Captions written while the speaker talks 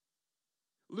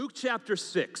Luke chapter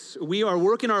 6. We are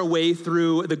working our way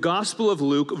through the Gospel of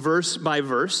Luke verse by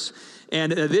verse,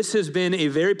 and this has been a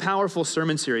very powerful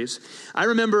sermon series. I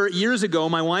remember years ago,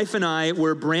 my wife and I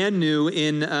were brand new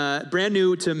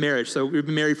to marriage. So we've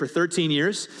been married for 13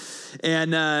 years,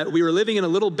 and we were living in a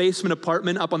little basement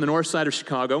apartment up on the north side of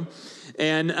Chicago,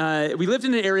 and we lived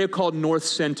in an area called North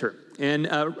Center. And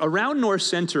around North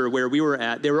Center, where we were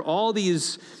at, there were all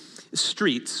these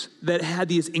streets that had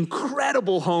these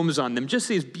incredible homes on them, just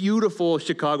these beautiful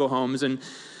Chicago homes. And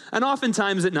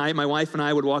oftentimes at night, my wife and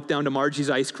I would walk down to Margie's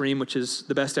Ice Cream, which is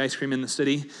the best ice cream in the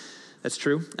city. That's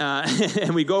true.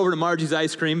 And we'd go over to Margie's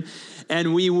Ice Cream,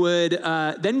 and we would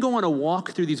then go on a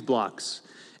walk through these blocks.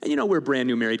 And, we're a brand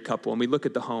new married couple, and we look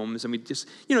at the homes, and we just,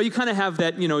 you kind of have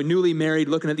that, newly married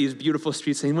looking at these beautiful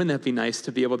streets saying, wouldn't that be nice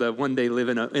to be able to one day live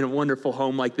in a wonderful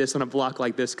home like this, on a block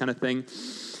like this kind of thing.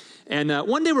 And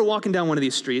one day we're walking down one of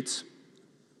these streets,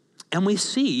 and we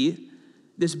see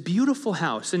this beautiful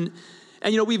house. And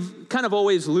we've kind of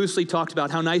always loosely talked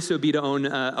about how nice it would be to own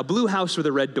a blue house with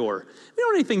a red door. We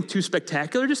don't want anything too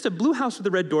spectacular, just a blue house with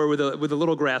a red door with a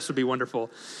little grass would be wonderful.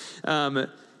 And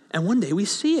one day we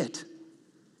see it.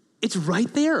 It's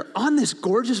right there on this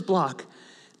gorgeous block.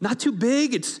 Not too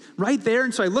big, it's right there.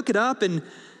 And so I look it up, and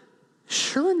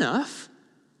sure enough,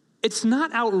 it's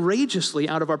not outrageously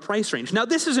out of our price range. Now,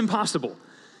 this is impossible.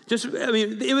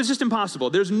 It was just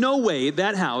impossible. There's no way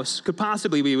that house could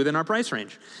possibly be within our price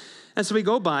range. And so we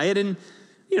go by it, and,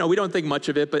 we don't think much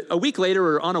of it, but a week later,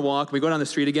 we're on a walk, we go down the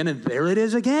street again, and there it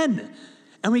is again.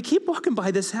 And we keep walking by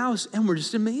this house, and we're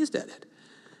just amazed at it.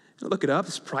 I look it up,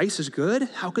 this price is good.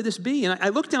 How could this be? And I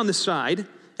look down the side,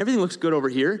 everything looks good over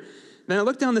here. Then I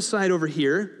look down the side over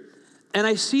here, and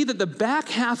I see that the back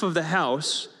half of the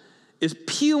house is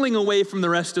peeling away from the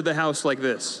rest of the house like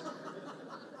this.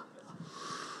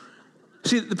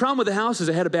 See, the problem with the house is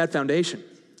it had a bad foundation.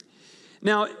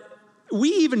 Now, we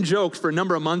even joked for a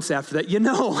number of months after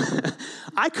that,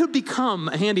 I could become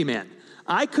a handyman.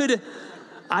 I could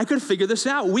figure this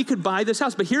out. We could buy this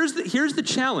house. But here's the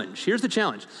challenge. Here's the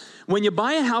challenge. When you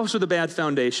buy a house with a bad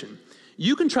foundation,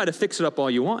 you can try to fix it up all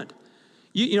you want.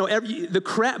 But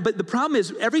the problem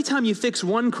is every time you fix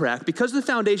one crack, because the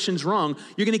foundation's wrong,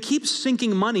 you're going to keep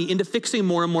sinking money into fixing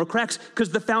more and more cracks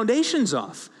because the foundation's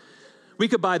off. We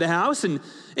could buy the house and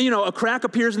a crack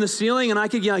appears in the ceiling, and I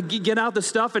could get out the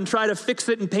stuff and try to fix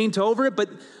it and paint over it, but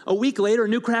a week later, a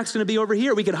new crack's going to be over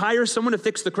here. We could hire someone to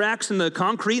fix the cracks in the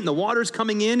concrete, and the water's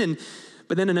coming in,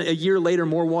 but then a year later,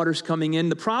 more water's coming in.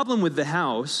 The problem with the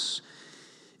house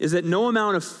is that no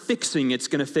amount of fixing it's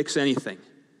going to fix anything.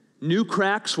 New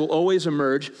cracks will always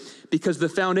emerge because the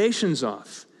foundation's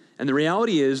off. And the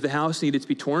reality is the house needed to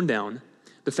be torn down,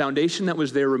 the foundation that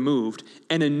was there removed,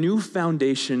 and a new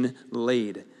foundation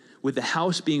laid, with the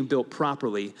house being built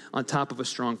properly on top of a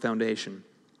strong foundation.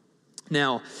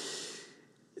 Now,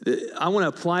 I want to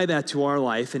apply that to our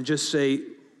life and just say,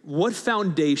 what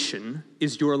foundation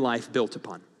is your life built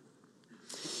upon?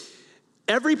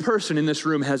 Every person in this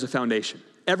room has a foundation.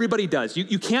 Everybody does.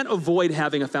 You can't avoid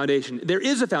having a foundation. There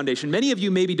is a foundation. Many of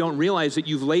you maybe don't realize that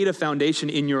you've laid a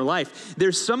foundation in your life.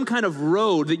 There's some kind of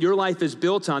road that your life is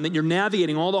built on that you're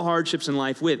navigating all the hardships in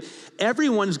life with.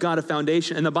 Everyone's got a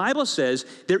foundation. And the Bible says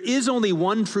there is only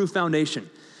one true foundation,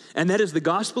 and that is the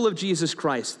gospel of Jesus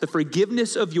Christ, the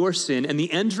forgiveness of your sin, and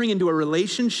the entering into a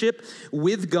relationship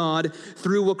with God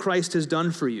through what Christ has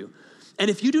done for you. And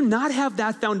if you do not have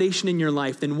that foundation in your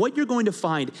life, then what you're going to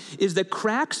find is that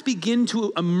cracks begin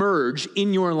to emerge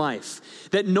in your life,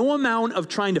 that no amount of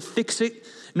trying to fix it,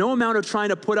 no amount of trying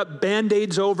to put up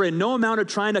Band-Aids over it, no amount of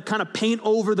trying to kind of paint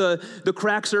over the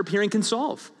cracks that are appearing can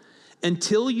solve.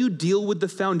 Until you deal with the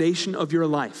foundation of your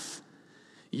life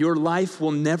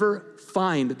will never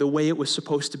find the way it was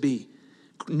supposed to be.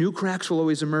 New cracks will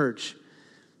always emerge.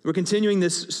 We're continuing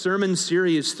this sermon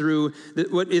series through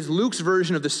what is Luke's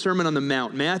version of the Sermon on the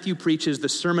Mount. Matthew preaches the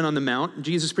Sermon on the Mount.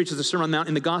 Jesus preaches the Sermon on the Mount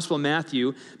in the Gospel of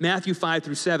Matthew 5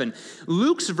 through 7.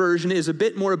 Luke's version is a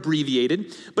bit more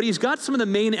abbreviated, but he's got some of the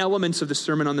main elements of the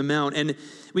Sermon on the Mount. And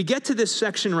we get to this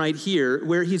section right here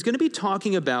where he's going to be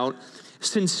talking about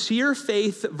sincere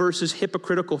faith versus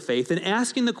hypocritical faith and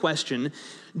asking the question,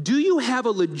 do you have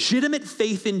a legitimate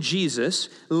faith in Jesus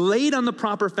laid on the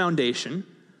proper foundation?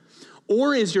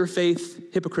 Or is your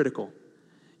faith hypocritical?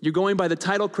 You're going by the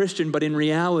title Christian, but in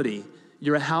reality,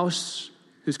 you're a house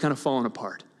who's kind of fallen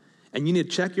apart. And you need to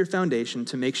check your foundation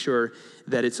to make sure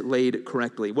that it's laid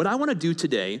correctly. What I want to do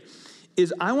today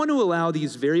is I want to allow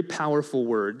these very powerful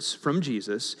words from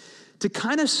Jesus to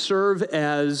kind of serve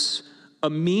as a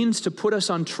means to put us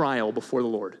on trial before the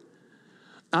Lord.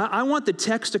 I want the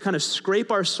text to kind of scrape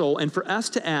our soul and for us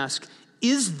to ask,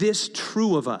 is this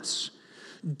true of us?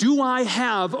 Do I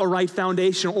have a right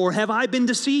foundation, or have I been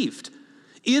deceived?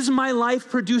 Is my life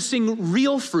producing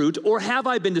real fruit, or have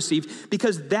I been deceived?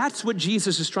 Because that's what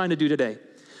Jesus is trying to do today.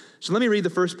 So let me read the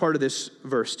first part of this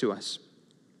verse to us.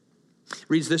 It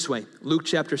reads this way, Luke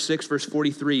chapter 6, verse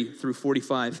 43 through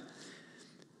 45.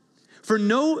 For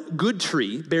no good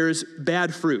tree bears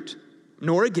bad fruit,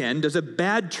 nor again does a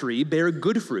bad tree bear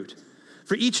good fruit.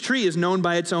 For each tree is known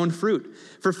by its own fruit.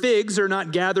 For figs are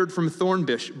not gathered from thorn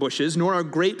bushes, nor are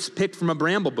grapes picked from a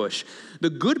bramble bush. The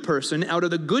good person out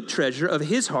of the good treasure of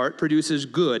his heart produces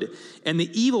good, and the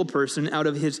evil person out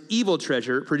of his evil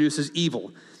treasure produces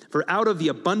evil. For out of the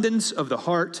abundance of the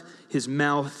heart, his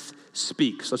mouth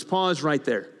speaks. Let's pause right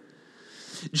there.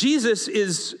 Jesus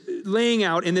is laying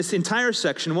out in this entire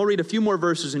section, we'll read a few more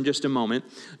verses in just a moment,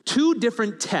 two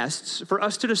different tests for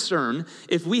us to discern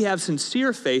if we have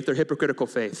sincere faith or hypocritical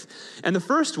faith. And the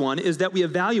first one is that we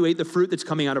evaluate the fruit that's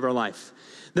coming out of our life.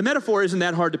 The metaphor isn't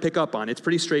that hard to pick up on. It's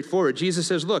pretty straightforward. Jesus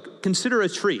says, look, consider a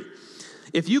tree.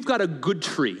 If you've got a good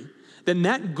tree, then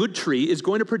that good tree is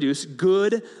going to produce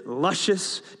good,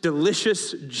 luscious,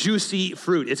 delicious, juicy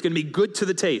fruit. It's going to be good to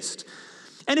the taste.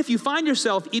 And if you find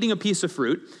yourself eating a piece of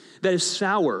fruit that is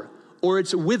sour, or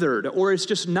it's withered, or it's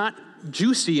just not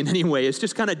juicy in any way, it's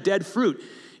just kind of dead fruit,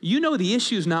 you know the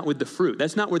issue's not with the fruit.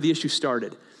 That's not where the issue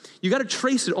started. You got to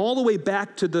trace it all the way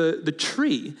back to the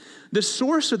tree. The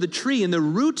source of the tree and the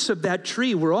roots of that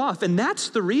tree were off, and that's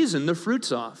the reason the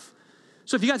fruit's off.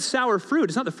 So if you got sour fruit,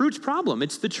 it's not the fruit's problem,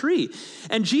 it's the tree.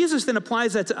 And Jesus then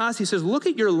applies that to us. He says, look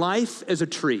at your life as a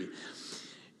tree.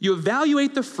 You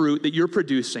evaluate the fruit that you're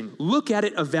producing. Look at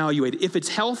it, evaluate it. If it's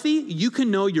healthy, you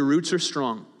can know your roots are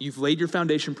strong. You've laid your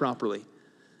foundation properly.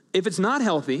 If it's not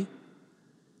healthy,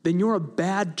 then you're a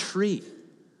bad tree.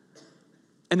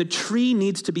 And the tree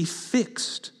needs to be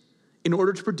fixed in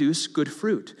order to produce good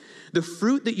fruit. The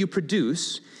fruit that you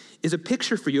produce is a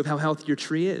picture for you of how healthy your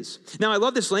tree is. Now, I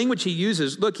love this language he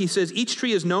uses. Look, he says, each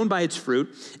tree is known by its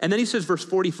fruit. And then he says, verse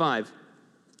 45,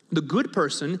 the good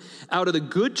person out of the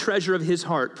good treasure of his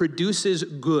heart produces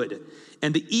good,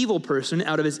 and the evil person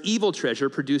out of his evil treasure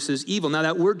produces evil. Now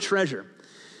that word treasure,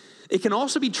 it can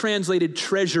also be translated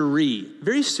treasury.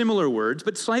 Very similar words,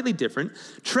 but slightly different.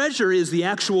 Treasure is the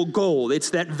actual gold. It's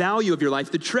that value of your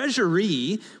life. The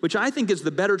treasury, which I think is the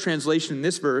better translation in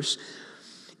this verse,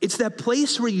 it's that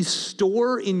place where you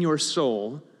store in your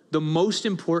soul the most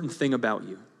important thing about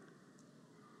you.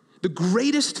 The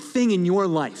greatest thing in your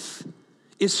life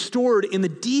is stored in the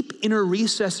deep inner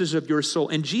recesses of your soul.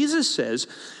 And Jesus says,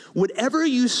 whatever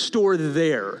you store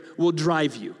there will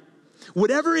drive you.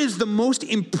 Whatever is the most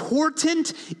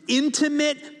important,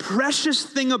 intimate, precious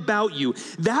thing about you,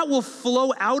 that will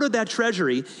flow out of that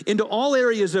treasury into all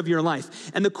areas of your life.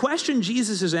 And the question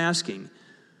Jesus is asking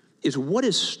is, what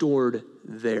is stored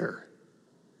there?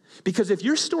 Because if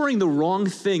you're storing the wrong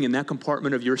thing in that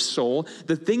compartment of your soul,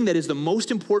 the thing that is the most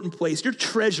important place, your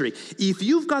treasury, if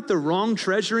you've got the wrong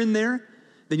treasure in there,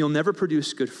 then you'll never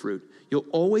produce good fruit. You'll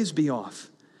always be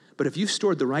off. But if you've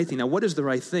stored the right thing, now what is the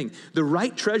right thing? The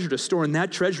right treasure to store in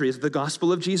that treasury is the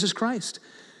gospel of Jesus Christ.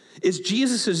 Is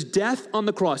Jesus' death on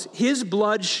the cross, his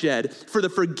blood shed for the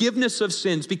forgiveness of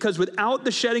sins, because without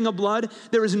the shedding of blood,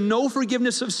 there is no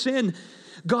forgiveness of sin.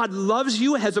 God loves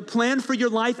you, has a plan for your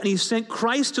life, and he sent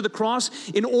Christ to the cross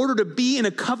in order to be in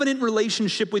a covenant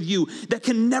relationship with you that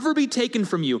can never be taken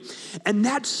from you. And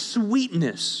that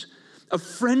sweetness of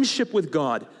friendship with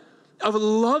God, of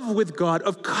love with God,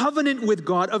 of covenant with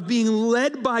God, of being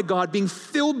led by God, being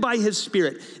filled by his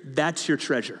Spirit, that's your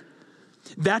treasure.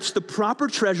 That's the proper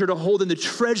treasure to hold in the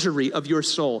treasury of your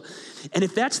soul. And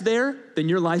if that's there, then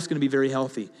your life's going to be very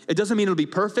healthy. It doesn't mean it'll be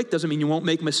perfect, doesn't mean you won't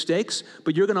make mistakes,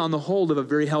 but you're going to, on the whole, live a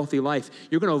very healthy life.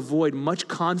 You're going to avoid much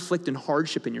conflict and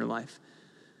hardship in your life.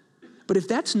 But if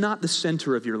that's not the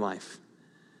center of your life,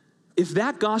 if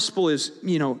that gospel is,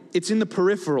 it's in the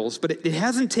peripherals, but it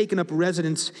hasn't taken up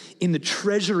residence in the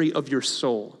treasury of your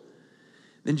soul,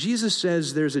 then Jesus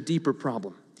says there's a deeper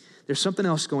problem. There's something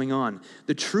else going on.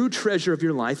 The true treasure of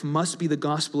your life must be the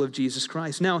gospel of Jesus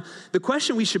Christ. Now, the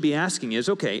question we should be asking is,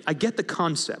 okay, I get the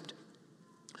concept,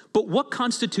 but what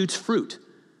constitutes fruit?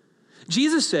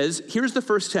 Jesus says, here's the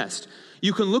first test.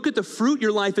 You can look at the fruit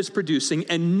your life is producing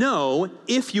and know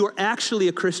if you're actually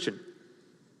a Christian.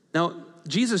 Now,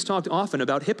 Jesus talked often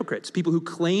about hypocrites, people who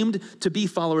claimed to be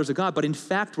followers of God, but in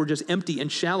fact were just empty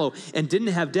and shallow and didn't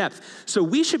have depth. So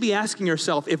we should be asking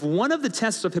ourselves, if one of the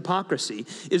tests of hypocrisy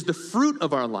is the fruit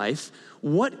of our life,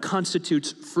 what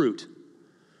constitutes fruit?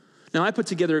 Now, I put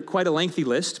together quite a lengthy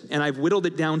list, and I've whittled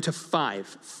it down to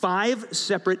five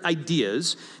separate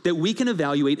ideas that we can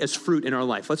evaluate as fruit in our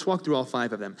life. Let's walk through all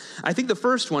 5 of them. I think the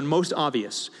first one, most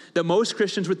obvious, that most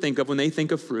Christians would think of when they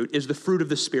think of fruit is the fruit of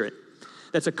the Spirit.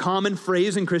 That's a common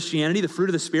phrase in Christianity, the fruit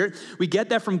of the Spirit. We get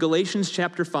that from Galatians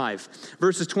chapter 5,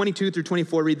 verses 22 through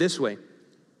 24 read this way.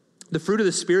 The fruit of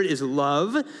the Spirit is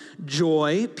love,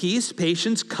 joy, peace,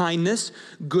 patience, kindness,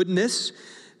 goodness,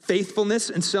 faithfulness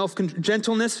and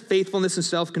gentleness, faithfulness and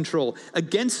self-control.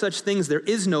 Against such things there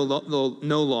is no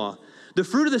law. The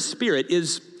fruit of the Spirit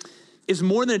is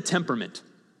more than a temperament.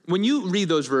 When you read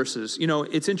those verses,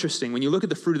 it's interesting. When you look at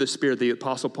the fruit of the Spirit the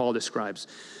Apostle Paul describes,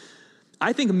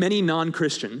 I think many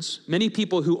non-Christians, many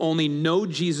people who only know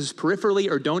Jesus peripherally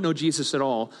or don't know Jesus at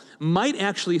all, might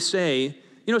actually say,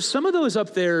 some of those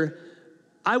up there,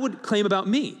 I would claim about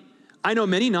me. I know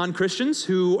many non-Christians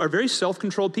who are very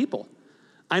self-controlled people.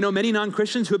 I know many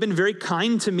non-Christians who have been very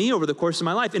kind to me over the course of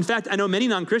my life. In fact, I know many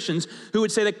non-Christians who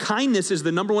would say that kindness is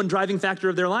the number one driving factor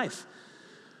of their life.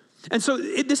 And so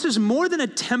this is more than a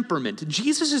temperament.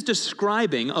 Jesus is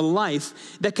describing a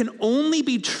life that can only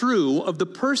be true of the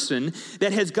person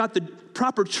that has got the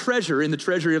proper treasure in the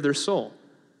treasury of their soul.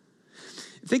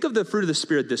 Think of the fruit of the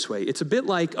Spirit this way. It's a bit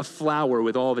like a flower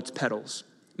with all of its petals.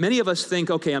 Many of us think,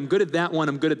 okay, I'm good at that one,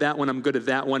 I'm good at that one, I'm good at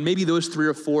that one. Maybe those 3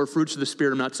 or 4 fruits of the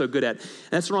Spirit I'm not so good at.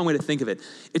 And that's the wrong way to think of it.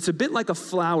 It's a bit like a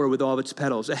flower with all of its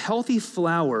petals. A healthy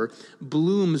flower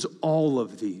blooms all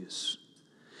of these.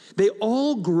 They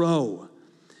all grow,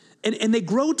 and they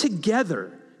grow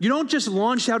together. You don't just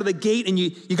launch out of the gate and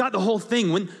you got the whole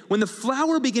thing. When the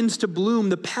flower begins to bloom,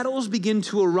 the petals begin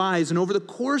to arise, and over the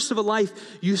course of a life,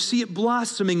 you see it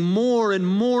blossoming more and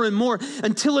more and more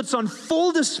until it's on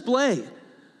full display.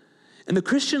 And the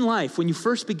Christian life, when you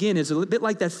first begin, is a little bit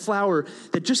like that flower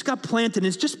that just got planted, and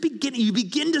it's just beginning. You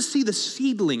begin to see the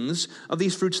seedlings of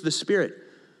these fruits of the Spirit.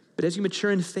 But as you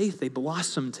mature in faith, they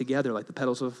blossom together like the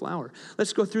petals of a flower.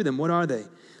 Let's go through them. What are they?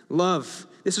 Love.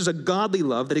 This is a godly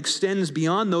love that extends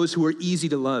beyond those who are easy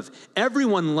to love.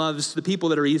 Everyone loves the people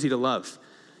that are easy to love.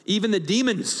 Even the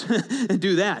demons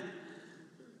do that.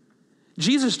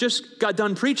 Jesus just got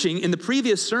done preaching in the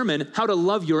previous sermon how to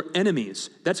love your enemies.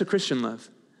 That's a Christian love.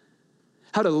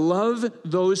 How to love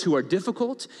those who are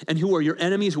difficult and who are your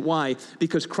enemies. Why?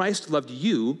 Because Christ loved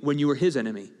you when you were his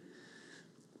enemy.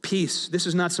 Peace. This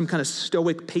is not some kind of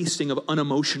stoic pasting of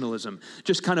unemotionalism,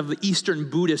 just kind of the Eastern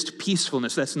Buddhist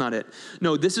peacefulness. That's not it.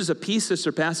 No, this is a peace that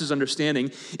surpasses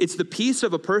understanding. It's the peace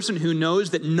of a person who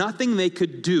knows that nothing they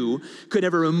could do could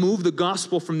ever remove the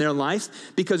gospel from their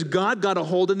life because God got a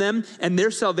hold of them and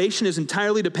their salvation is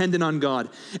entirely dependent on God.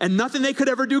 And nothing they could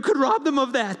ever do could rob them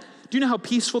of that. Do you know how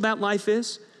peaceful that life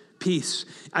is? Peace.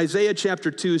 Isaiah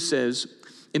chapter 2 says,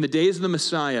 in the days of the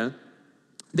Messiah,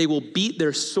 they will beat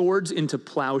their swords into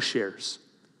plowshares.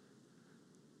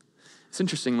 It's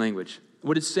interesting language.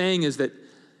 What it's saying is that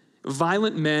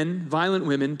violent men, violent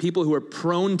women, people who are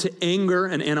prone to anger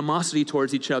and animosity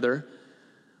towards each other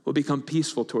will become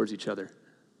peaceful towards each other.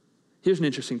 Here's an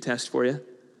interesting test for you.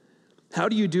 How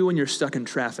do you do when you're stuck in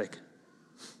traffic?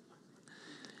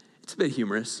 It's a bit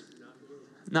humorous.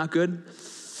 Not good?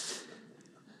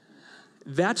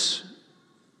 That's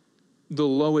the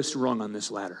lowest rung on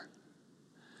this ladder.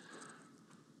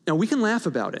 Now, we can laugh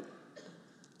about it.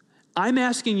 I'm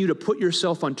asking you to put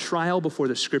yourself on trial before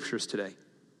the scriptures today.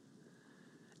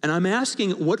 And I'm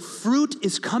asking what fruit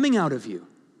is coming out of you.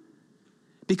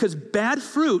 Because bad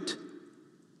fruit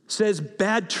says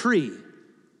bad tree.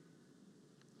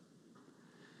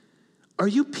 Are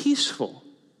you peaceful?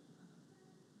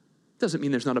 Doesn't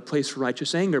mean there's not a place for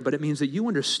righteous anger, but it means that you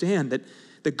understand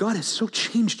that God has so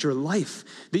changed your life,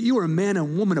 that you are a man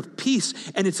and woman of peace,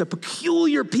 and it's a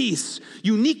peculiar peace,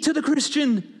 unique to the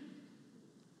Christian.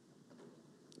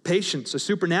 Patience, a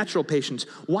supernatural patience.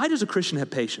 Why does a Christian have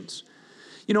patience?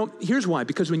 Here's why.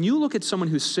 Because when you look at someone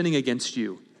who's sinning against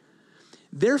you,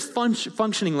 they're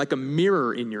functioning like a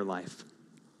mirror in your life.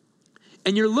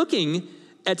 And you're looking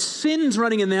at sins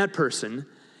running in that person,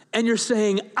 and you're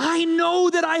saying, I know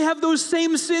that I have those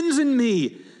same sins in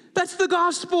me. That's the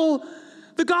gospel.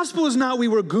 The gospel is not we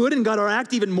were good and got our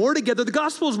act even more together. The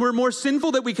gospel is we're more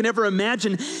sinful than we can ever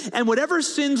imagine. And whatever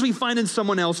sins we find in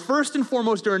someone else, first and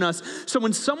foremost are in us. So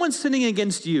when someone's sinning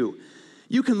against you,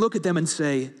 you can look at them and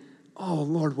say, oh,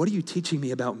 Lord, what are you teaching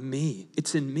me about me?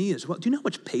 It's in me as well. Do you know how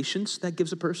much patience that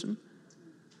gives a person?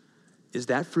 Is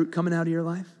that fruit coming out of your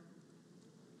life?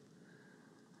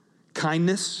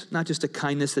 kindness, not just a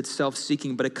kindness that's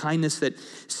self-seeking, but a kindness that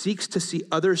seeks to see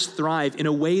others thrive in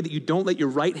a way that you don't let your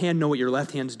right hand know what your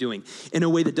left hand's doing, in a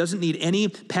way that doesn't need any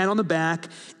pat on the back,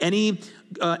 any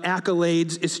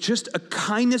accolades. It's just a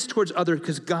kindness towards others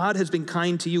because God has been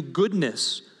kind to you.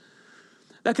 Goodness.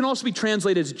 That can also be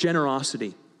translated as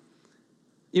generosity.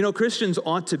 You know, Christians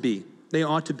ought to be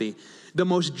the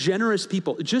most generous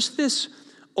people. Just this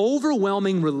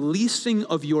overwhelming releasing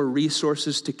of your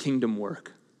resources to kingdom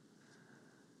work.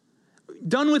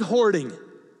 Done with hoarding.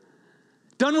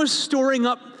 Done with storing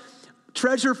up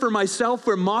treasure for myself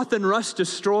where moth and rust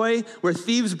destroy, where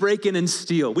thieves break in and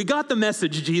steal. We got the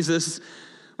message, Jesus.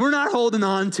 We're not holding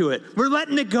on to it. We're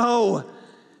letting it go.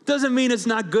 Doesn't mean it's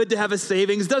not good to have a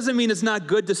savings. Doesn't mean it's not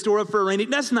good to store up for a rainy.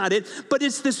 That's not it. But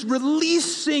it's this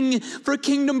releasing for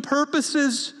kingdom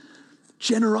purposes.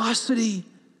 Generosity.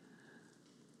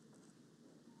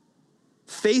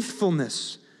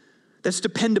 Faithfulness. That's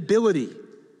dependability.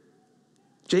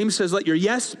 James says, let your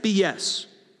yes be yes.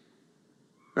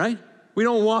 Right? We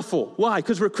don't waffle. Why?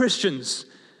 Because we're Christians.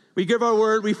 We give our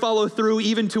word, we follow through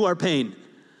even to our pain.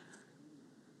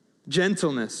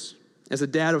 Gentleness. As a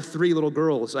dad of 3 little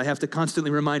girls, I have to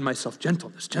constantly remind myself,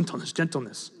 gentleness, gentleness,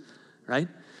 gentleness. Right?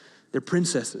 They're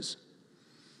princesses.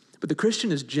 But the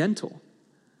Christian is gentle.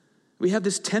 We have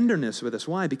this tenderness with us.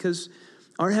 Why? Because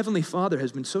our Heavenly Father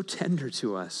has been so tender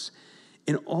to us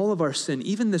in all of our sin.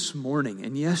 Even this morning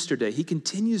and yesterday, He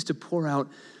continues to pour out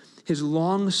His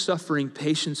long-suffering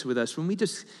patience with us when we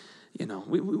just,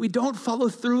 we don't follow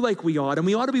through like we ought, and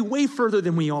we ought to be way further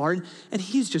than we are, and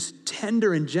He's just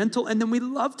tender and gentle, and then we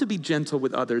love to be gentle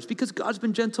with others because God's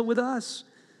been gentle with us.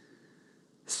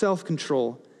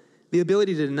 Self-control, the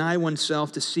ability to deny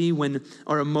oneself, to see when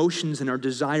our emotions and our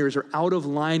desires are out of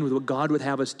line with what God would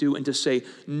have us do, and to say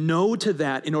no to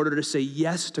that in order to say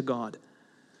yes to God.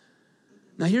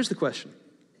 Now here's the question.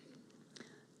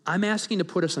 I'm asking to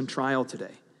put us on trial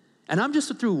today. And I'm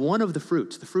just through one of the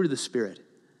fruits, the fruit of the Spirit.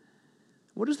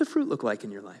 What does the fruit look like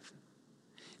in your life?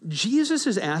 Jesus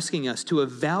is asking us to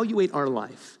evaluate our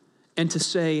life and to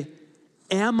say,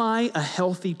 am I a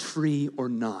healthy tree or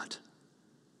not?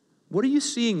 What are you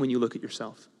seeing when you look at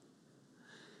yourself?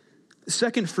 The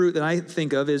second fruit that I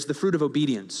think of is the fruit of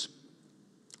obedience.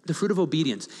 The fruit of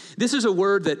obedience. This is a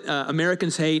word that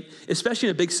Americans hate, especially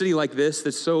in a big city like this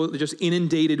that's so just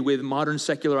inundated with modern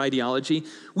secular ideology.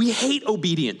 We hate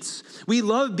obedience. We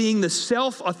love being the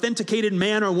self-authenticated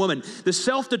man or woman, the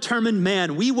self-determined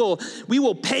man. We will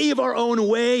pave our own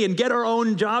way and get our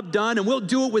own job done, and we'll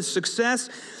do it with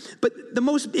success. But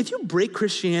if you break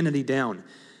Christianity down,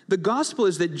 the gospel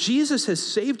is that Jesus has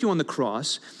saved you on the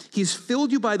cross. He's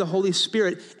filled you by the Holy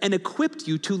Spirit and equipped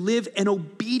you to live an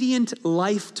obedient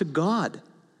life to God.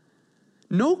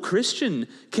 No Christian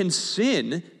can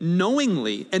sin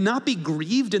knowingly and not be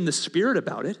grieved in the Spirit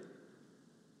about it.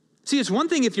 See, it's one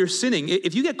thing if you're sinning,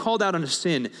 if you get called out on a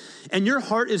sin and your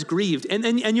heart is grieved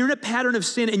and you're in a pattern of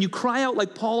sin and you cry out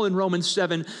like Paul in Romans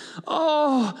 7,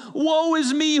 oh, woe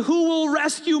is me, who will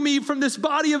rescue me from this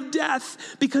body of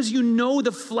death? Because you know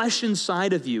the flesh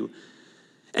inside of you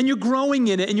and you're growing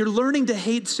in it and you're learning to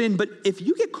hate sin. But if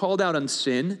you get called out on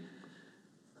sin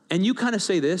and you kind of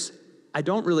say this, I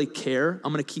don't really care,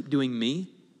 I'm going to keep doing me,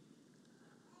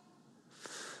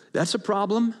 that's a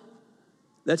problem.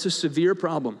 That's a severe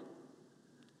problem.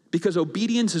 Because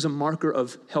obedience is a marker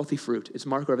of healthy fruit. It's a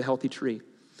marker of a healthy tree.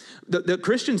 The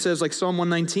Christian says, like Psalm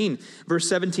 119, verse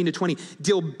 17 to 20,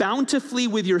 deal bountifully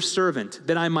with your servant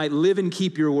that I might live and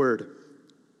keep your word.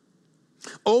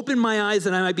 Open my eyes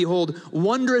that I might behold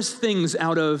wondrous things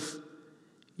out of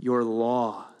your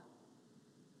law.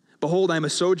 Behold, I am a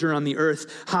sojourner on the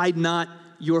earth. Hide not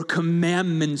your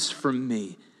commandments from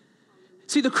me.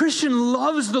 See, the Christian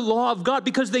loves the law of God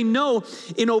because they know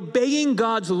in obeying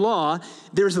God's law,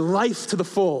 there's life to the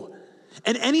full.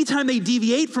 And anytime they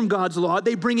deviate from God's law,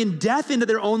 they bring in death into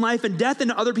their own life and death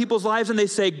into other people's lives, and they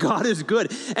say, God is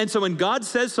good. And so when God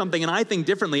says something and I think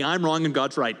differently, I'm wrong and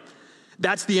God's right.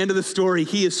 That's the end of the story.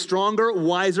 He is stronger,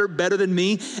 wiser, better than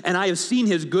me, and I have seen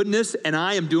His goodness, and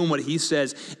I am doing what He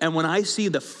says. And when I see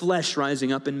the flesh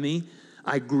rising up in me,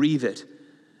 I grieve it,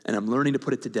 and I'm learning to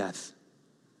put it to death.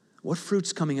 What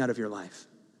fruit's coming out of your life?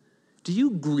 Do you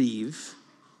grieve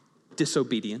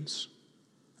disobedience?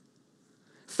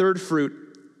 Third fruit,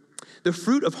 the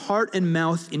fruit of heart and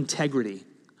mouth integrity.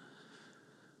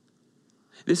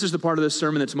 This is the part of this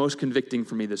sermon that's most convicting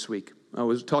for me this week. I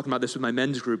was talking about this with my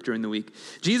men's group during the week.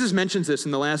 Jesus mentions this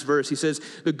in the last verse. He says,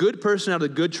 the good person out of the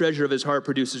good treasure of his heart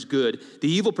produces good.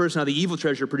 The evil person out of the evil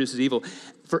treasure produces evil.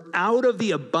 For out of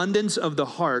the abundance of the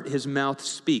heart, his mouth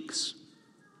speaks.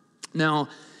 Now,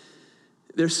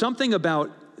 there's something about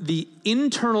the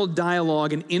internal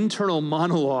dialogue and internal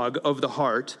monologue of the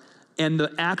heart and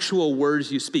the actual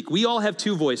words you speak. We all have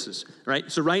two voices,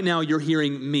 right? So right now you're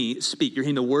hearing me speak. You're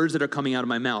hearing the words that are coming out of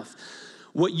my mouth.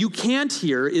 What you can't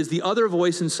hear is the other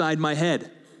voice inside my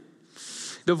head.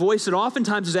 The voice that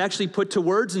oftentimes is actually put to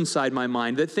words inside my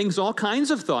mind that thinks all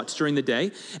kinds of thoughts during the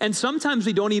day. And sometimes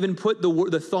we don't even put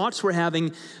the thoughts we're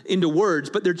having into words,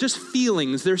 but they're just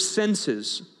feelings, they're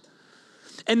senses.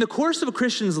 In the course of a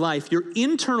Christian's life, your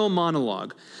internal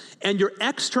monologue and your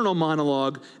external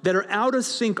monologue that are out of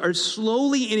sync are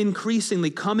slowly and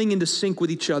increasingly coming into sync with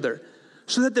each other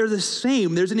so that they're the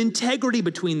same. There's an integrity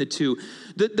between the two.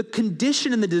 The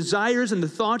condition and the desires and the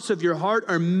thoughts of your heart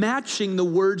are matching the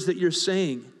words that you're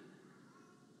saying.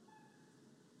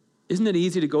 Isn't it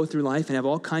easy to go through life and have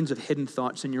all kinds of hidden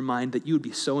thoughts in your mind that you would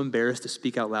be so embarrassed to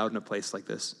speak out loud in a place like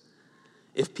this?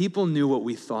 If people knew what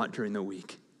we thought during the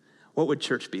week, what would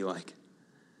church be like?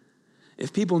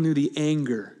 If people knew the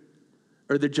anger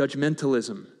or the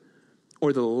judgmentalism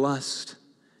or the lust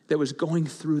that was going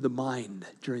through the mind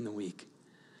during the week.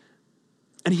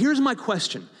 And here's my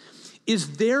question.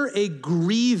 Is there a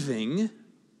grieving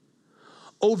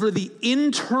over the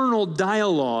internal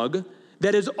dialogue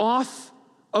that is off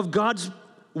of God's,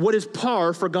 what is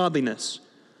par for godliness?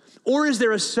 Or is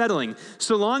there a settling?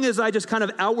 So long as I just kind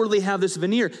of outwardly have this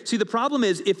veneer. See, the problem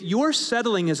is if you're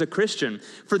settling as a Christian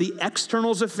for the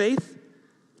externals of faith,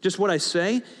 just what I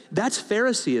say, that's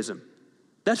Phariseeism.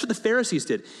 That's what the Pharisees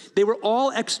did. They were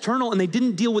all external and they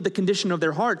didn't deal with the condition of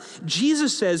their heart.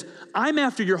 Jesus says, I'm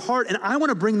after your heart and I want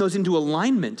to bring those into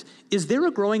alignment. Is there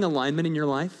a growing alignment in your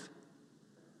life?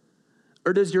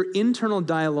 Or does your internal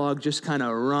dialogue just kind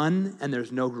of run and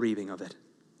there's no grieving of it?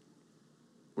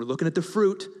 We're looking at the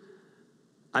fruit.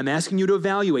 I'm asking you to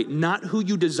evaluate not who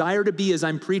you desire to be as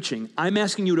I'm preaching. I'm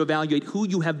asking you to evaluate who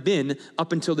you have been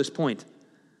up until this point.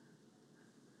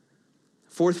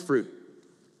 Fourth fruit,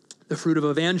 the fruit of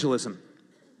evangelism.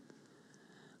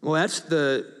 Well, that's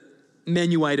the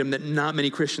menu item that not many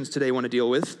Christians today want to deal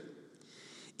with.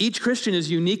 Each Christian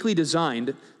is uniquely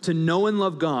designed to know and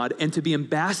love God and to be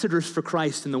ambassadors for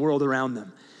Christ in the world around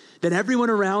them. That everyone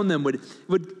around them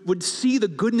would see the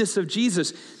goodness of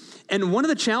Jesus. And one of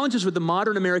the challenges with the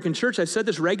modern American church, I've said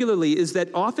this regularly, is that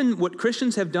often what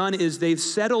Christians have done is they've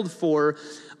settled for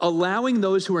allowing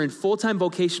those who are in full-time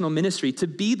vocational ministry to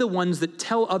be the ones that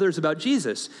tell others about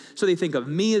Jesus. So they think of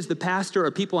me as the pastor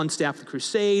or people on staff with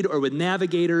Crusade or with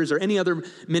Navigators or any other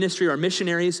ministry or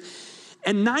missionaries.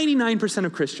 And 99%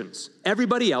 of Christians,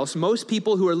 everybody else, most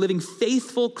people who are living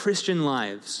faithful Christian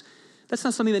lives, that's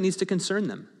not something that needs to concern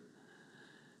them.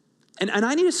 And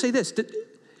I need to say this, that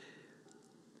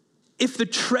if the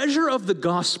treasure of the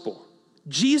gospel,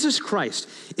 Jesus Christ,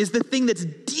 is the thing that's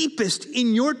deepest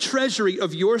in your treasury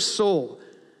of your soul,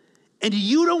 and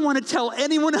you don't want to tell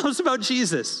anyone else about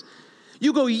Jesus,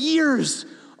 you go years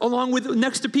along with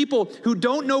next to people who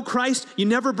don't know Christ, you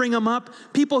never bring them up,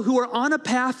 people who are on a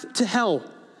path to hell.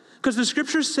 Because the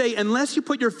scriptures say, unless you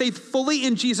put your faith fully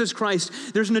in Jesus Christ,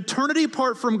 there's an eternity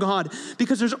apart from God,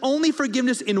 because there's only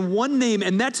forgiveness in one name,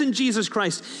 and that's in Jesus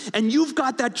Christ. And you've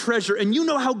got that treasure, and you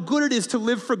know how good it is to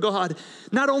live for God,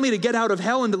 not only to get out of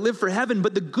hell and to live for heaven,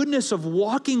 but the goodness of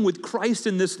walking with Christ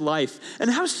in this life.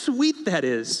 And how sweet that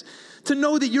is, to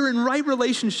know that you're in right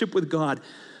relationship with God,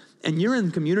 and you're in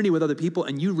community with other people,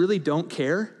 and you really don't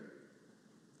care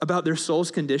about their soul's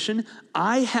condition.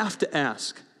 I have to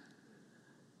ask,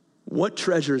 what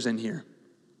treasure's in here?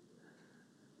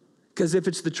 Because if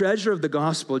it's the treasure of the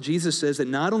gospel, Jesus says that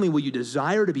not only will you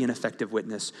desire to be an effective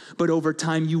witness, but over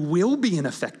time you will be an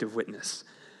effective witness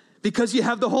because you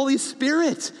have the Holy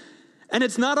Spirit. And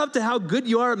it's not up to how good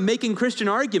you are at making Christian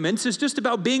arguments. It's just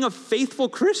about being a faithful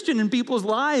Christian in people's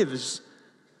lives.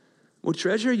 What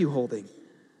treasure are you holding?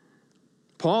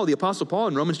 Paul, the Apostle Paul,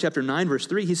 in Romans chapter 9, verse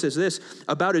 3, he says this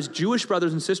about his Jewish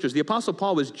brothers and sisters. The Apostle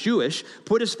Paul was Jewish,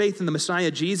 put his faith in the Messiah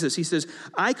Jesus. He says,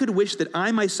 I could wish that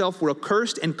I myself were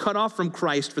accursed and cut off from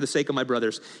Christ for the sake of my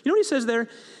brothers. You know what he says there?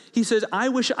 He says, I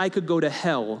wish I could go to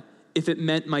hell if it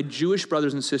meant my Jewish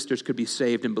brothers and sisters could be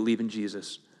saved and believe in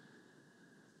Jesus.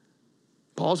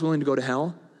 Paul's willing to go to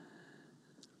hell,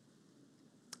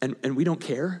 and we don't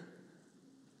care.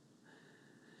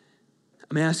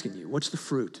 I'm asking you, what's the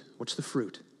fruit? What's the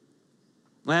fruit?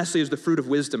 Lastly is the fruit of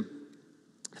wisdom.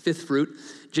 Fifth fruit,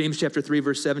 James chapter 3,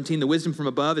 verse 17. The wisdom from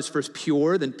above is first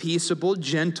pure, then peaceable,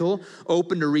 gentle,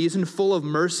 open to reason, full of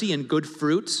mercy and good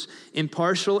fruits,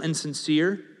 impartial and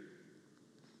sincere.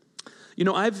 You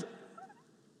know, I've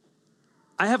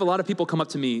I have a lot of people come up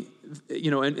to me,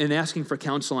 and asking for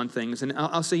counsel on things. And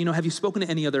I'll say, have you spoken to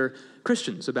any other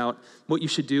Christians about what you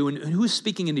should do and who's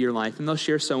speaking into your life? And they'll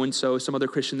share so-and-so, some other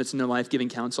Christian that's in their life giving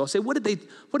counsel. I'll say, what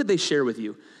did they share with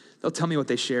you? They'll tell me what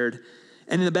they shared.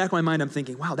 And in the back of my mind, I'm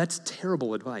thinking, wow, that's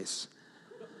terrible advice.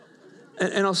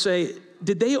 And I'll say,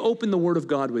 did they open the Word of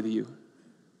God with you?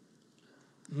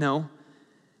 No.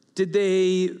 Did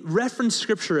they reference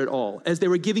Scripture at all as they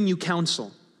were giving you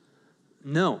counsel?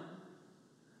 No.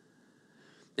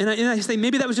 And I say,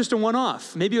 maybe that was just a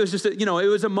one-off. Maybe it was just, it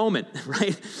was a moment,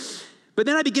 right? But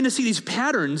then I begin to see these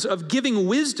patterns of giving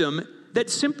wisdom that,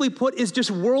 simply put, is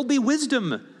just worldly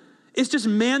wisdom. It's just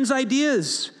man's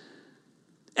ideas.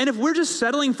 And if we're just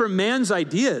settling for man's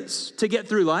ideas to get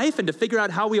through life and to figure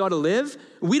out how we ought to live,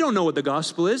 we don't know what the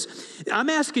gospel is. I'm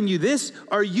asking you this: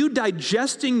 are you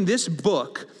digesting this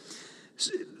book,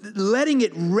 letting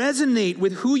it resonate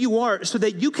with who you are so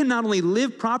that you can not only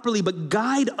live properly, but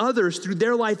guide others through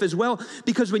their life as well?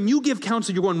 Because when you give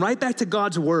counsel, you're going right back to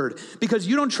God's word, because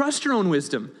you don't trust your own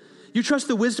wisdom. You trust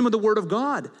the wisdom of the word of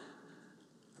God.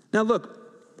 Now look,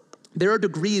 there are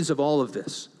degrees of all of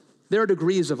this. There are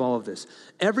degrees of all of this.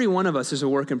 Every one of us is a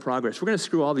work in progress. We're going to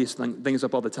screw all these things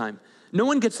up all the time. No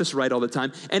one gets this right all the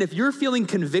time. And if you're feeling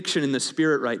conviction in the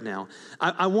spirit right now,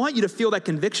 I want you to feel that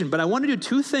conviction, but I want to do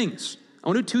two things.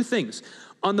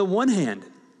 On the one hand,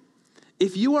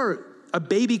 if you are a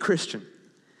baby Christian,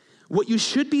 what you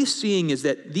should be seeing is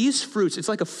that these fruits, it's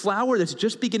like a flower that's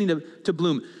just beginning to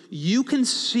bloom. You can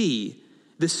see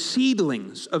the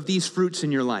seedlings of these fruits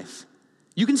in your life.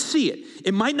 You can see it.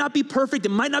 It might not be perfect.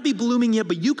 It might not be blooming yet,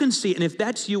 but you can see it. And if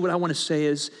that's you, what I want to say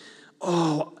is,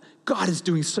 oh, God is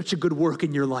doing such a good work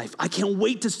in your life. I can't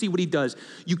wait to see what he does.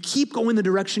 You keep going the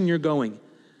direction you're going.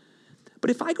 But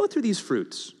if I go through these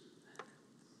fruits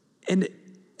and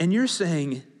you're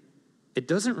saying, it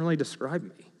doesn't really describe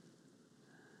me,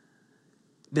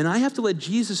 then I have to let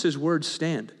Jesus' words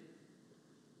stand.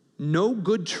 No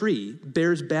good tree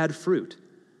bears bad fruit,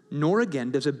 nor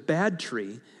again does a bad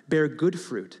tree bear good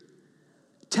fruit.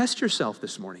 Test yourself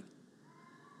this morning.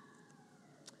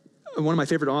 One of my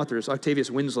favorite authors, Octavius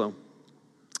Winslow,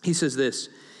 he says this: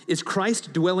 is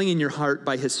Christ dwelling in your heart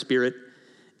by his Spirit?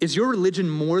 Is your religion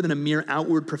more than a mere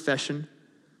outward profession?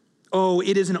 Oh,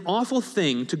 it is an awful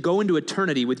thing to go into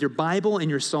eternity with your Bible and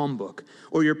your psalm book,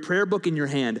 or your prayer book in your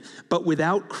hand, but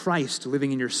without Christ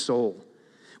living in your soul.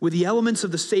 With the elements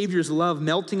of the Savior's love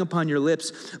melting upon your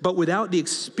lips, but without the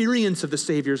experience of the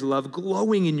Savior's love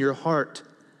glowing in your heart.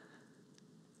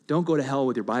 Don't go to hell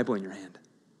with your Bible in your hand.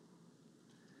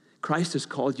 Christ has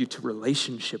called you to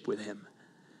relationship with him.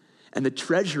 And the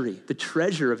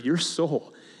treasure of your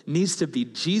soul needs to be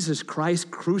Jesus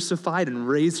Christ crucified and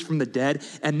raised from the dead,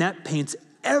 and that paints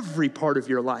every part of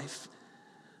your life.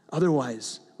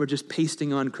 Otherwise, we're just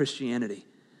pasting on Christianity,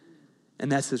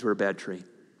 and that says we're a bad tree.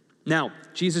 Now,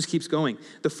 Jesus keeps going.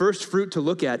 The first fruit to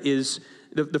look at is,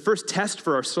 the first test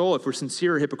for our soul, if we're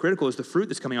sincere or hypocritical, is the fruit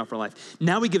that's coming off our life.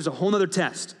 Now he gives a whole other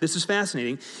test. This is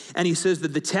fascinating. And he says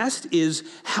that the test is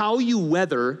how you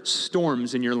weather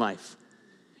storms in your life.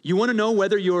 You want to know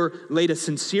whether you're laid a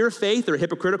sincere faith or a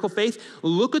hypocritical faith?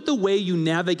 Look at the way you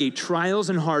navigate trials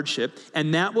and hardship,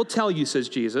 and that will tell you, says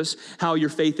Jesus, how your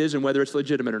faith is and whether it's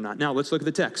legitimate or not. Now, let's look at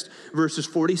the text. Verses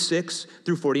 46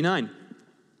 through 49.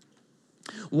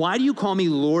 Why do you call me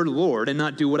Lord, Lord, and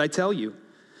not do what I tell you?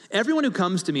 Everyone who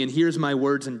comes to me and hears my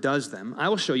words and does them, I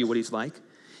will show you what he's like.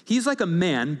 He's like a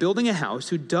man building a house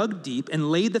who dug deep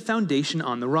and laid the foundation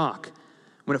on the rock.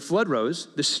 When a flood rose,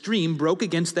 the stream broke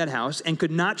against that house and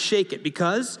could not shake it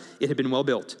because it had been well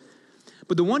built.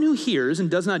 But the one who hears and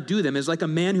does not do them is like a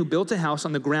man who built a house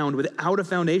on the ground without a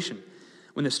foundation.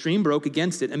 When the stream broke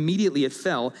against it, immediately it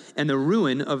fell, and the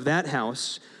ruin of that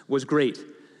house was great.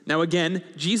 Now again,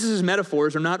 Jesus'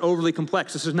 metaphors are not overly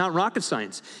complex. This is not rocket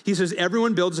science. He says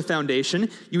everyone builds a foundation.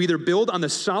 You either build on the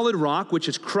solid rock, which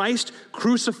is Christ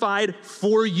crucified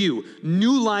for you.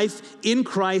 New life in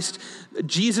Christ,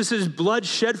 Jesus' blood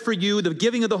shed for you, the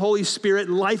giving of the Holy Spirit,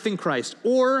 life in Christ.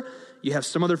 Or you have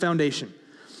some other foundation.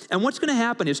 And what's going to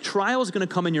happen is trial is going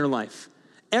to come in your life.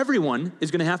 Everyone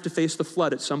is going to have to face the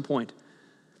flood at some point.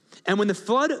 And when the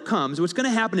flood comes, what's going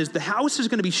to happen is the house is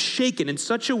going to be shaken in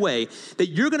such a way that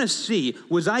you're going to see,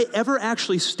 was I ever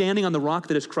actually standing on the rock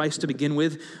that is Christ to begin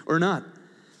with or not?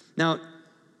 Now,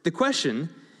 the question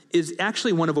is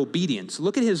actually one of obedience.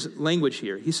 Look at his language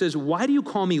here. He says, why do you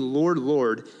call me Lord,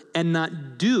 Lord, and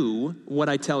not do what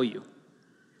I tell you?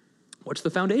 What's the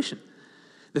foundation?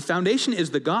 The foundation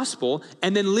is the gospel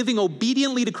and then living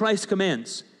obediently to Christ's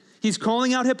commands. He's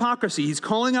calling out hypocrisy. He's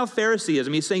calling out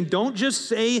Phariseeism. He's saying, don't just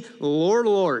say, Lord,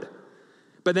 Lord,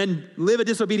 but then live a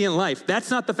disobedient life.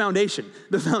 That's not the foundation.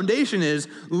 The foundation is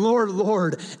Lord,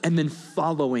 Lord, and then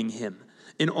following him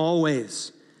in all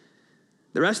ways.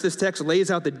 The rest of this text lays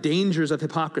out the dangers of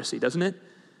hypocrisy, doesn't it?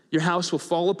 Your house will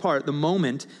fall apart the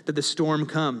moment that the storm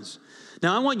comes.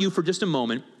 Now, I want you for just a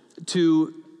moment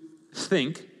to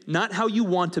think, not how you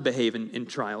want to behave in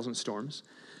trials and storms.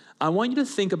 I want you to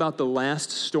think about the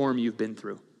last storm you've been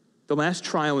through, the last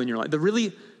trial in your life,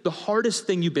 the hardest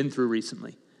thing you've been through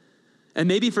recently. And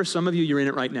maybe for some of you, you're in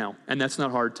it right now, and that's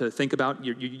not hard to think about.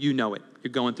 You know it.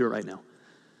 You're going through it right now.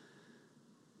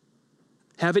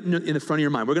 Have it in the front of your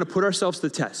mind. We're going to put ourselves to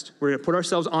the test. We're going to put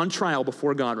ourselves on trial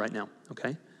before God right now,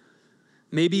 okay?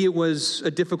 Maybe it was a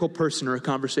difficult person or a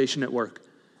conversation at work.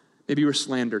 Maybe you were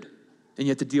slandered, and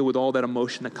you have to deal with all that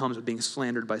emotion that comes with being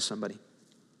slandered by somebody.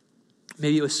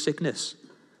 Maybe it was sickness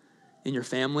in your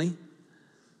family,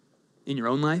 in your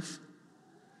own life.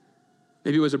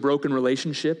 Maybe it was a broken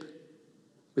relationship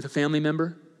with a family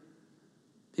member.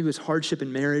 Maybe it was hardship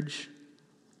in marriage.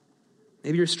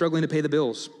 Maybe you're struggling to pay the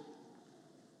bills.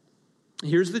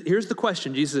 Here's the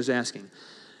question Jesus is asking.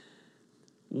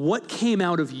 What came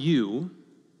out of you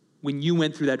when you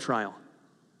went through that trial?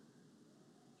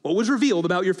 What was revealed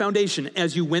about your foundation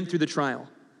as you went through the trial?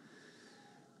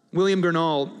 William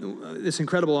Gurnall, this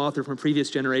incredible author from a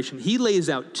previous generation, he lays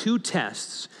out 2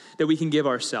 tests that we can give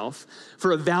ourselves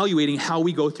for evaluating how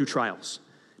we go through trials.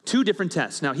 2 different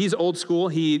tests. Now, he's old school.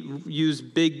 He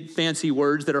used big, fancy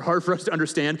words that are hard for us to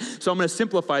understand, so I'm going to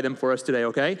simplify them for us today,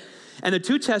 okay? And the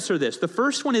 2 tests are this. The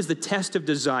first one is the test of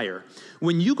desire.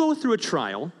 When you go through a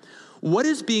trial, what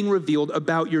is being revealed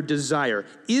about your desire?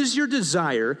 Is your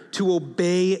desire to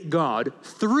obey God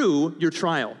through your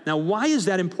trial? Now, why is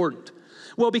that important?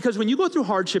 Well, because when you go through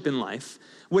hardship in life,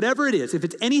 whatever it is, if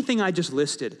it's anything I just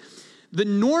listed, the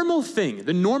normal thing,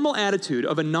 the normal attitude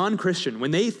of a non-Christian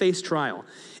when they face trial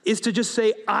is to just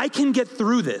say, I can get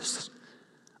through this.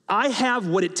 I have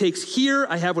what it takes here.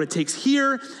 I have what it takes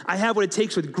here. I have what it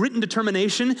takes with grit and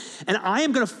determination, and I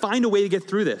am going to find a way to get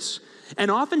through this.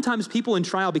 And oftentimes people in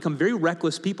trial become very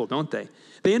reckless people, don't they?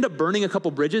 They end up burning a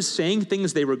couple bridges, saying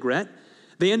things they regret.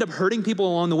 They end up hurting people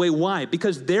along the way. Why?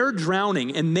 Because they're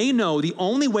drowning, and they know the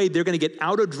only way they're going to get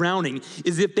out of drowning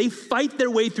is if they fight their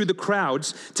way through the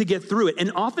crowds to get through it.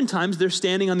 And oftentimes they're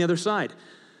standing on the other side.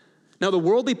 Now, the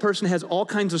worldly person has all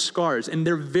kinds of scars, and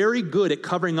they're very good at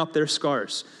covering up their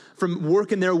scars from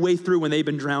working their way through when they've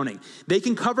been drowning. They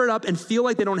can cover it up and feel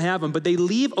like they don't have them, but they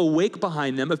leave a wake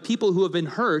behind them of people who have been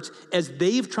hurt as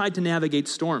they've tried to navigate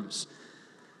storms.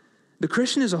 The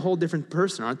Christian is a whole different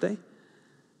person, aren't they?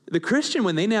 The Christian,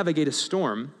 when they navigate a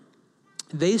storm,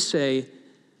 they say,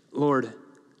 Lord,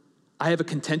 I have a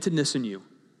contentedness in you.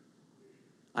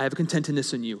 I have a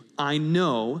contentedness in you. I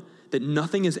know that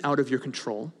nothing is out of your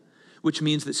control, which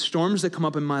means that storms that come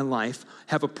up in my life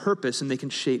have a purpose and they can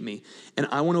shape me. And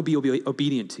I want to be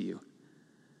obedient to you.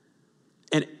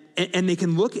 And they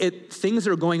can look at things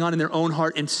that are going on in their own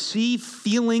heart and see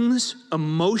feelings,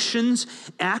 emotions,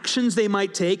 actions they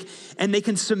might take, and they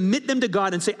can submit them to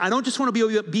God and say, I don't just want to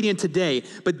be obedient today,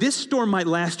 but this storm might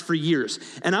last for years.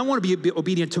 And I want to be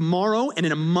obedient tomorrow and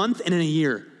in a month and in a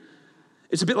year.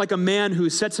 It's a bit like a man who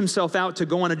sets himself out to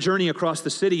go on a journey across the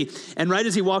city, and right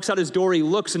as he walks out his door, he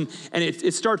looks and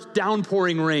it starts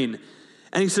downpouring rain.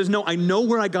 And he says, no, I know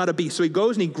where I gotta be. So he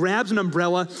goes and he grabs an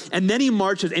umbrella, and then he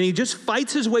marches, and he just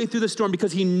fights his way through the storm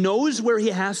because he knows where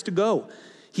he has to go.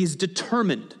 He's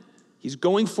determined. He's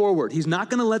going forward. He's not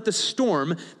gonna let the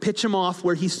storm pitch him off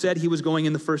where he said he was going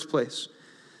in the first place.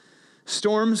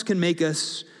 Storms can make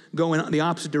us go in the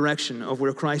opposite direction of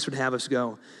where Christ would have us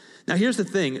go. Now, here's the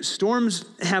thing. Storms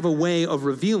have a way of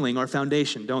revealing our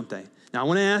foundation, don't they? Now, I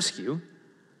want to ask you,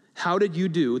 how did you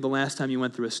do the last time you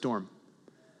went through a storm?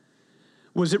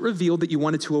 Was it revealed that you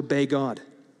wanted to obey God?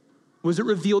 Was it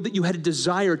revealed that you had a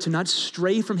desire to not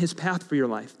stray from his path for your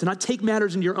life, to not take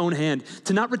matters into your own hand,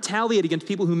 to not retaliate against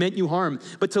people who meant you harm,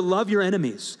 but to love your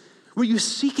enemies? Were you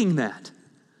seeking that?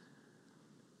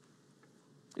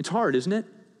 It's hard, isn't it?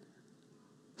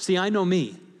 See, I know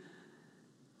me.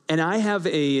 And I have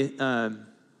a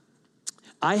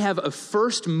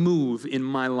first move in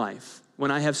my life when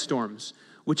I have storms,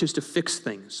 which is to fix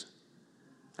things.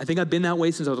 I think I've been that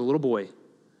way since I was a little boy.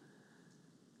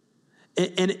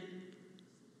 And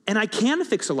I can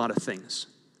fix a lot of things.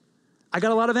 I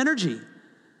got a lot of energy.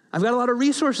 I've got a lot of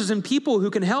resources and people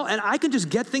who can help, and I can just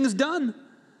get things done.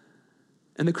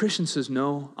 And the Christian says,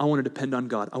 no, I want to depend on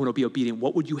God. I want to be obedient.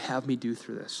 What would you have me do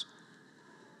through this?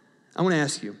 I want to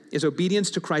ask you, is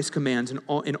obedience to Christ's commands in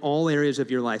all areas of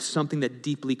your life something that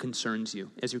deeply concerns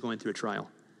you as you're going through a trial?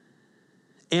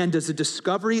 And does the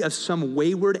discovery of some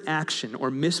wayward action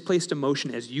or misplaced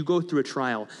emotion as you go through a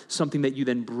trial something that you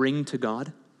then bring to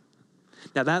God?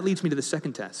 Now that leads me to the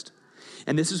second test.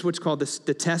 And this is what's called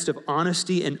the test of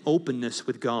honesty and openness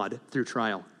with God through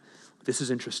trial. This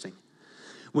is interesting.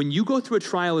 When you go through a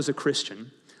trial as a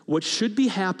Christian, what should be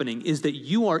happening is that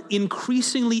you are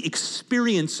increasingly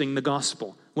experiencing the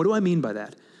gospel. What do I mean by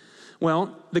that?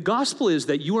 Well, the gospel is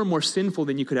that you are more sinful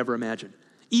than you could ever imagine.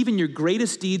 Even your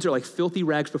greatest deeds are like filthy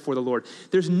rags before the Lord.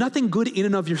 There's nothing good in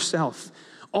and of yourself.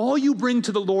 All you bring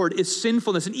to the Lord is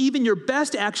sinfulness, and even your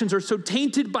best actions are so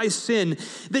tainted by sin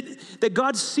that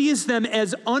God sees them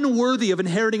as unworthy of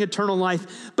inheriting eternal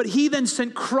life. But he then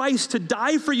sent Christ to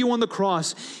die for you on the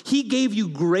cross. He gave you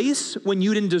grace when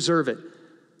you didn't deserve it.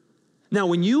 Now,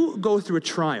 when you go through a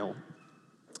trial,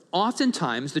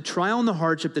 oftentimes the trial and the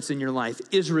hardship that's in your life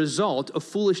is a result of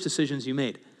foolish decisions you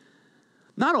made.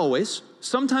 Not always.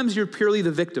 Sometimes you're purely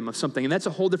the victim of something, and that's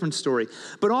a whole different story.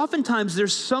 But oftentimes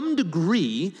there's some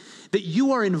degree that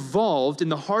you are involved in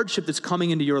the hardship that's coming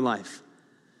into your life.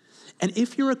 And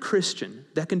if you're a Christian,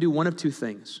 that can do one of two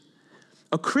things.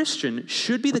 A Christian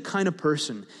should be the kind of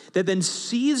person that then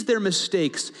sees their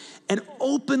mistakes and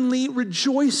openly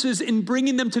rejoices in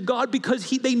bringing them to God because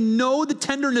they know the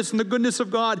tenderness and the goodness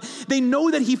of God. They know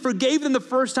that he forgave them the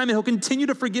first time and he'll continue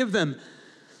to forgive them.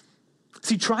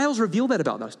 See, trials reveal that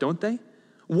about us, don't they?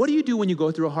 What do you do when you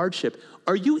go through a hardship?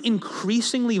 Are you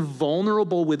increasingly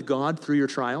vulnerable with God through your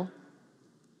trial?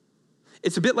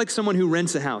 It's a bit like someone who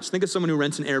rents a house. Think of someone who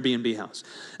rents an Airbnb house.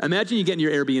 Imagine you get in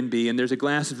your Airbnb and there's a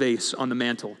glass vase on the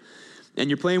mantle, and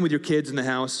you're playing with your kids in the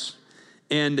house,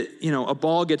 and a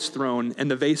ball gets thrown and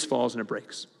the vase falls and it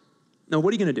breaks. Now, what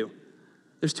are you going to do?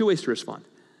 There's two ways to respond.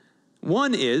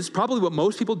 One is probably what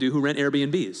most people do who rent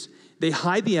Airbnbs. They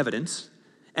hide the evidence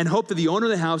and hope that the owner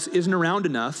of the house isn't around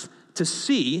enough to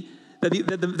see that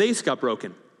the vase got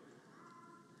broken.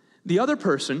 The other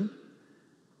person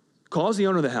calls the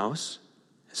owner of the house,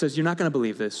 says, "You're not going to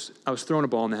believe this. I was throwing a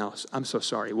ball in the house. I'm so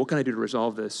sorry. What can I do to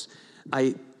resolve this?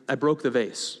 I broke the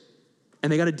vase."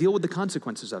 And they got to deal with the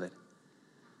consequences of it.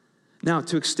 Now,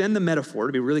 to extend the metaphor,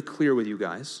 to be really clear with you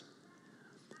guys,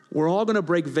 we're all going to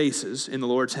break vases in the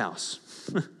Lord's house.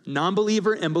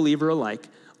 Non-believer and believer alike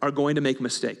are going to make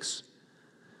mistakes.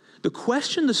 The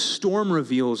question the storm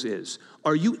reveals is,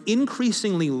 are you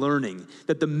increasingly learning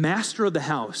that the master of the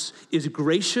house is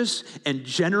gracious and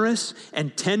generous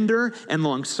and tender and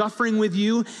long-suffering with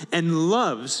you and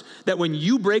loves that when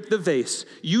you break the vase,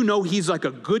 you know he's like a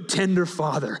good, tender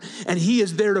father and he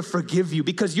is there to forgive you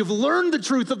because you've learned the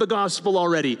truth of the gospel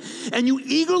already and you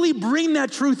eagerly bring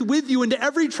that truth with you into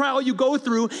every trial you go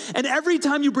through, and every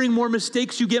time you bring more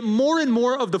mistakes, you get more and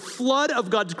more of the flood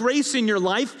of God's grace in your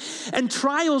life, and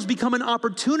trials become an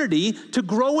opportunity to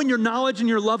grow in your knowledge and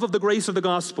your love of the grace of the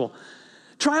gospel.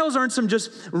 Trials aren't some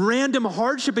just random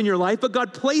hardship in your life, but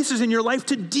God places in your life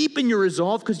to deepen your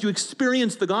resolve because you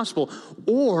experience the gospel.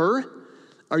 Or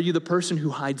are you the person who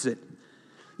hides it?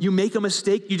 You make a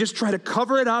mistake, you just try to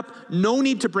cover it up, no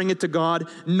need to bring it to God,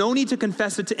 no need to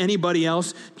confess it to anybody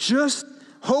else, just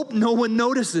hope no one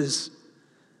notices.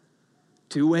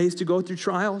 Two ways to go through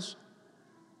trials.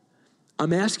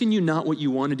 I'm asking you not what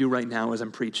you want to do right now as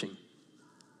I'm preaching.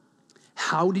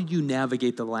 How did you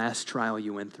navigate the last trial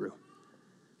you went through?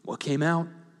 What came out?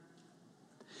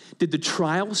 Did the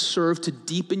trial serve to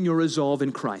deepen your resolve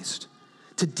in Christ,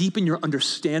 to deepen your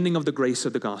understanding of the grace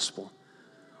of the gospel?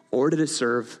 Or did it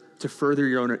serve to further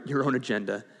your own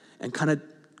agenda and kind of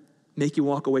make you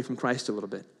walk away from Christ a little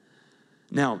bit?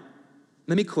 Now,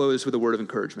 let me close with a word of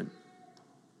encouragement.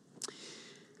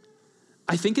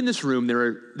 I think in this room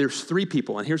there's three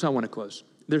people, and here's how I want to close.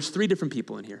 There's three different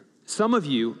people in here. Some of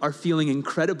you are feeling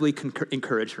incredibly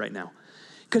encouraged right now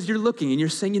because you're looking and you're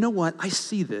saying, you know what, I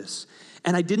see this,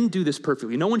 and I didn't do this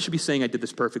perfectly. No one should be saying I did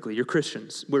this perfectly. You're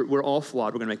Christians. We're all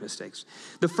flawed. We're going to make mistakes.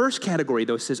 The first category,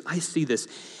 though, says, I see this,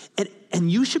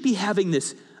 and you should be having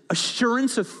this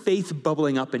assurance of faith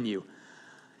bubbling up in you.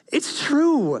 It's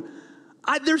true.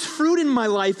 There's fruit in my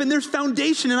life, and there's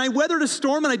foundation, and I weathered a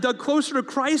storm, and I dug closer to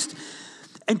Christ,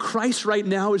 and Christ right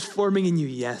now is forming in you,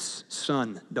 yes,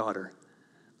 son, daughter,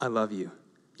 I love you.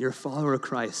 You're a follower of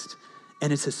Christ,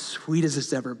 and it's as sweet as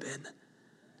it's ever been.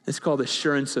 It's called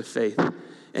assurance of faith.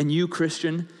 And you,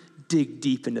 Christian, dig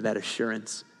deep into that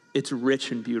assurance. It's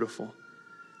rich and beautiful.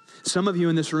 Some of you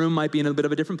in this room might be in a bit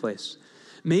of a different place.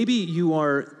 Maybe you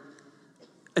are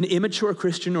an immature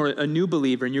Christian or a new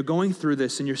believer, and you're going through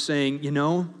this, and you're saying, you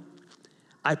know,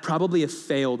 I probably have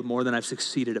failed more than I've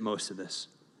succeeded at most of this.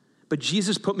 But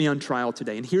Jesus put me on trial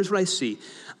today, and here's what I see.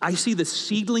 I see the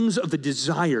seedlings of the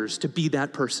desires to be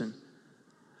that person.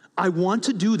 I want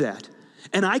to do that,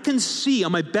 And I can see,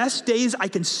 on my best days, I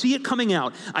can see it coming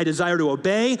out. I desire to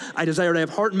obey. I desire to have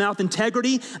heart and mouth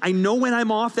integrity. I know when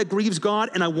I'm off that grieves God,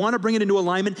 and I want to bring it into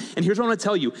alignment. And here's what I want to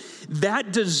tell you.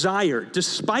 That desire,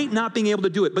 despite not being able to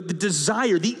do it, but the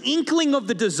desire, the inkling of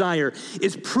the desire,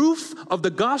 is proof of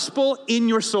the gospel in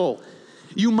your soul.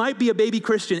 You might be a baby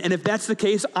Christian, and if that's the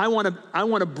case, I want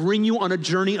to bring you on a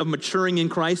journey of maturing in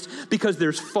Christ, because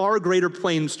there's far greater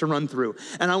plains to run through.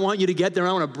 And I want you to get there.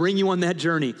 I want to bring you on that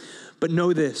journey. But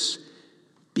know this,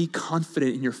 be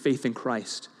confident in your faith in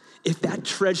Christ. If that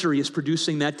treasury is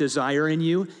producing that desire in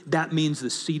you, that means the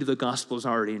seed of the gospel is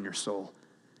already in your soul.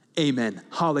 Amen.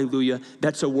 Hallelujah.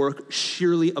 That's a work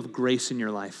surely of grace in your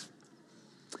life.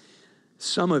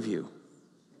 Some of you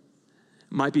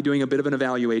might be doing a bit of an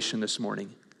evaluation this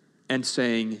morning and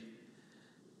saying,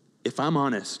 if I'm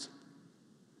honest,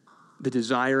 the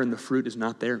desire and the fruit is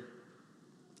not there.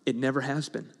 It never has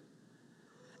been.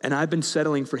 And I've been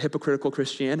settling for hypocritical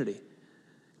Christianity.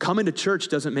 Coming to church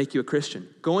doesn't make you a Christian.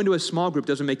 Going to a small group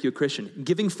doesn't make you a Christian.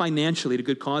 Giving financially to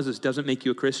good causes doesn't make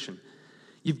you a Christian.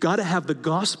 You've got to have the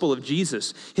gospel of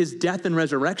Jesus, his death and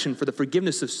resurrection for the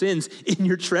forgiveness of sins in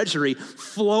your treasury,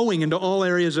 flowing into all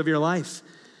areas of your life.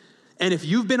 And if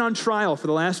you've been on trial for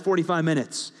the last 45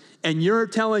 minutes and you're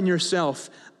telling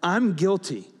yourself, I'm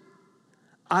guilty,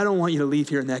 I don't want you to leave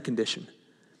here in that condition.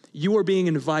 You are being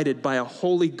invited by a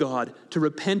holy God to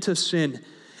repent of sin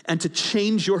and to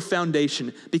change your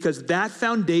foundation, because that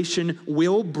foundation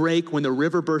will break when the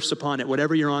river bursts upon it,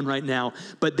 whatever you're on right now.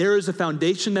 But there is a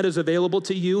foundation that is available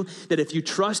to you that if you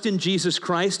trust in Jesus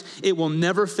Christ, it will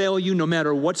never fail you no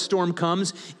matter what storm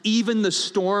comes, even the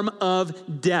storm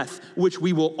of death, which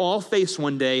we will all face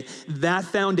one day. That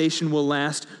foundation will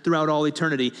last throughout all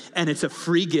eternity, and it's a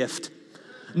free gift.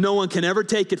 No one can ever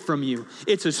take it from you.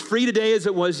 It's as free today as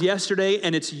it was yesterday,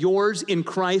 and it's yours in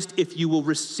Christ if you will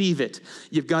receive it.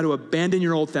 You've got to abandon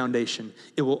your old foundation.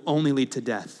 It will only lead to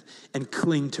death, and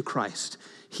cling to Christ.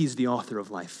 He's the author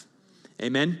of life.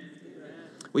 Amen?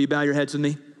 Will you bow your heads with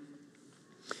me?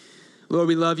 Lord,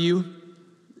 we love you.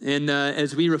 And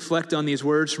as we reflect on these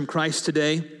words from Christ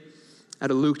today,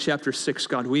 out of Luke chapter 6,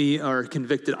 God, we are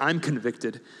convicted. I'm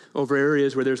convicted over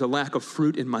areas where there's a lack of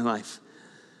fruit in my life.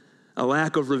 A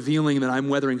lack of revealing that I'm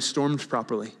weathering storms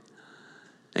properly.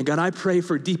 And God, I pray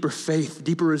for deeper faith,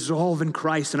 deeper resolve in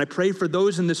Christ. And I pray for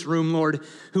those in this room, Lord,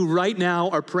 who right now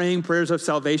are praying prayers of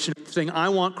salvation, saying, I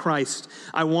want Christ.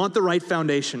 I want the right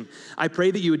foundation. I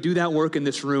pray that you would do that work in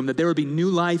this room, that there would be new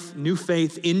life, new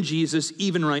faith in Jesus,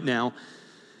 even right now.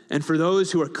 And for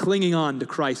those who are clinging on to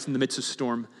Christ in the midst of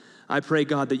storm, I pray,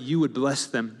 God, that you would bless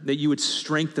them, that you would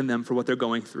strengthen them for what they're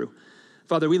going through.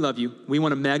 Father, we love you. We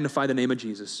want to magnify the name of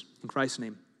Jesus. In Christ's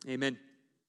name, amen.